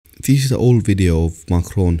This is the old video of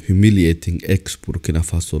Macron humiliating ex-Burkina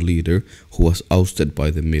Faso leader who was ousted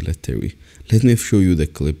by the military. Let me show you the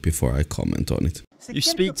clip before I comment on it. You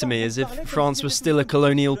speak to me as if France was still a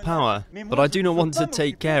colonial power, but I do not want to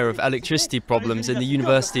take care of electricity problems in the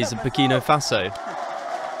universities of Burkina Faso.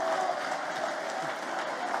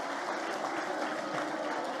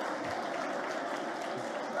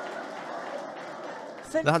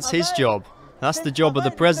 That's his job. That's the job of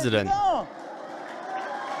the president.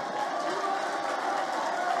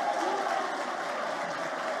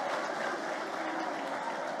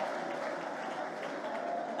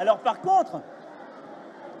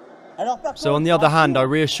 So on the other hand, I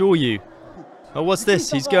reassure you. Oh, what's this?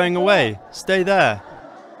 He's going away. Stay there.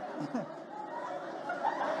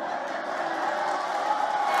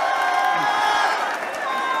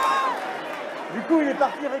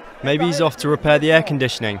 Maybe he's off to repair the air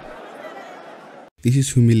conditioning. This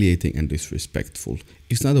is humiliating and disrespectful.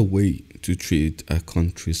 It's not a way to treat a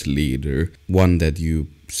country's leader, one that you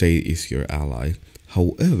say is your ally.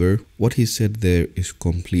 However, what he said there is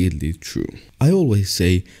completely true. I always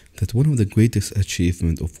say that one of the greatest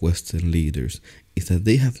achievements of Western leaders is that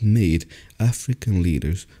they have made African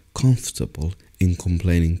leaders comfortable in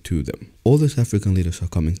complaining to them. All these African leaders are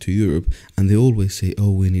coming to Europe and they always say,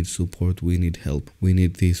 oh, we need support, we need help, we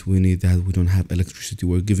need this, we need that, we don't have electricity,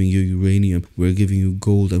 we're giving you uranium, we're giving you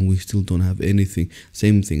gold and we still don't have anything.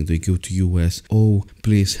 Same thing, they go to US, oh,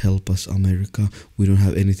 please help us America, we don't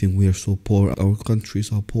have anything, we are so poor, our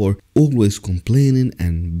countries are poor. Always complaining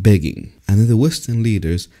and begging. And then the Western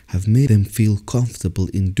leaders have made them feel comfortable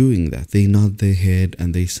in doing that. They nod their head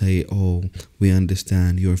and they say, oh, we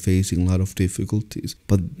understand you're facing a lot of difficulties.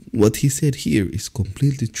 But what he said here is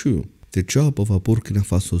completely true. The job of a Burkina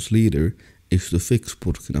Faso's leader is to fix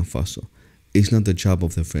Burkina Faso. It's not the job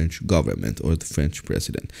of the French government or the French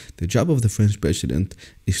president. The job of the French president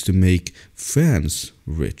is to make France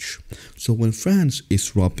rich. So when France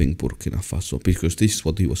is robbing Burkina Faso, because this is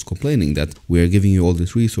what he was complaining, that we are giving you all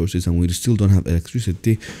these resources and we still don't have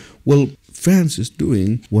electricity, well, France is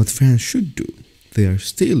doing what France should do. They are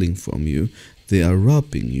stealing from you, they are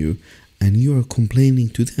robbing you, and you are complaining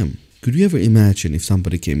to them. Could you ever imagine if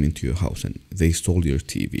somebody came into your house and they stole your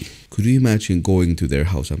TV? Could you imagine going to their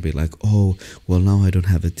house and be like, oh, well, now I don't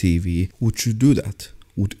have a TV? Would you do that?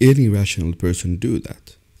 Would any rational person do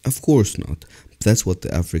that? Of course not. That's what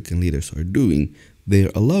the African leaders are doing. They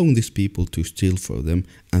are allowing these people to steal from them,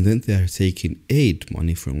 and then they are taking aid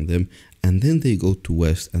money from them, and then they go to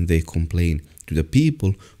West and they complain to the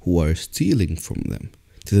people who are stealing from them,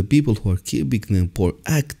 to the people who are keeping them poor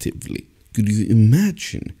actively. Could you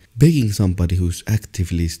imagine begging somebody who's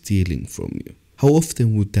actively stealing from you? How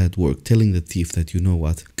often would that work? Telling the thief that, you know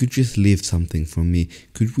what, could you just leave something from me?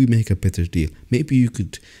 Could we make a better deal? Maybe you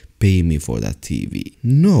could pay me for that TV.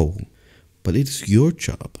 No, but it's your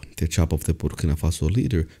job, the job of the Burkina Faso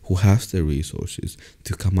leader who has the resources,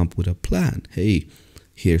 to come up with a plan. Hey,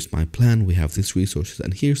 here's my plan, we have these resources,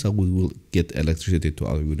 and here's how we will get electricity to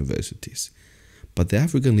our universities. But the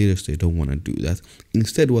African leaders, they don't want to do that.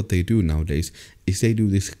 Instead, what they do nowadays is they do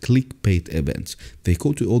these clickbait events. They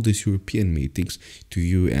go to all these European meetings, to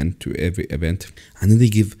UN, to every event, and then they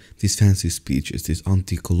give these fancy speeches, these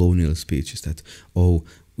anti-colonial speeches that, oh,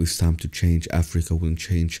 it's time to change, Africa will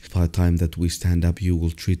change. By the time that we stand up, you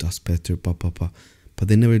will treat us better, But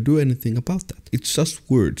they never do anything about that. It's just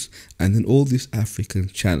words. And then all these African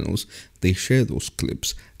channels, they share those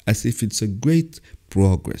clips as if it's a great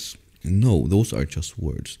progress. No, those are just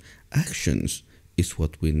words. Actions is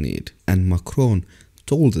what we need. And Macron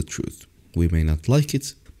told the truth. We may not like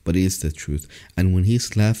it, but it is the truth. And when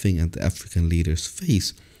he's laughing at the African leader's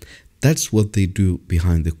face, that's what they do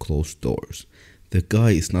behind the closed doors. The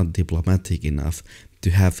guy is not diplomatic enough to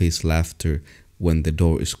have his laughter when the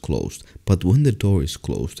door is closed. But when the door is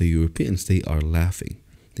closed, the Europeans, they are laughing.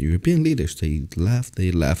 The European leaders, they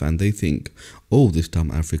laugh, and they think, oh, these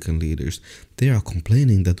dumb African leaders, they are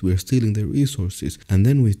complaining that we are stealing their resources. And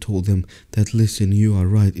then we told them that, listen, you are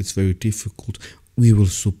right, it's very difficult, we will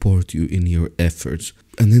support you in your efforts.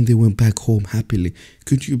 And then they went back home happily.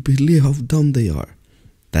 Could you believe how dumb they are?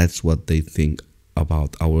 That's what they think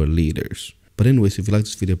about our leaders. But anyways, if you like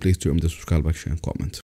this video, please do remember to subscribe, like, share, and comment.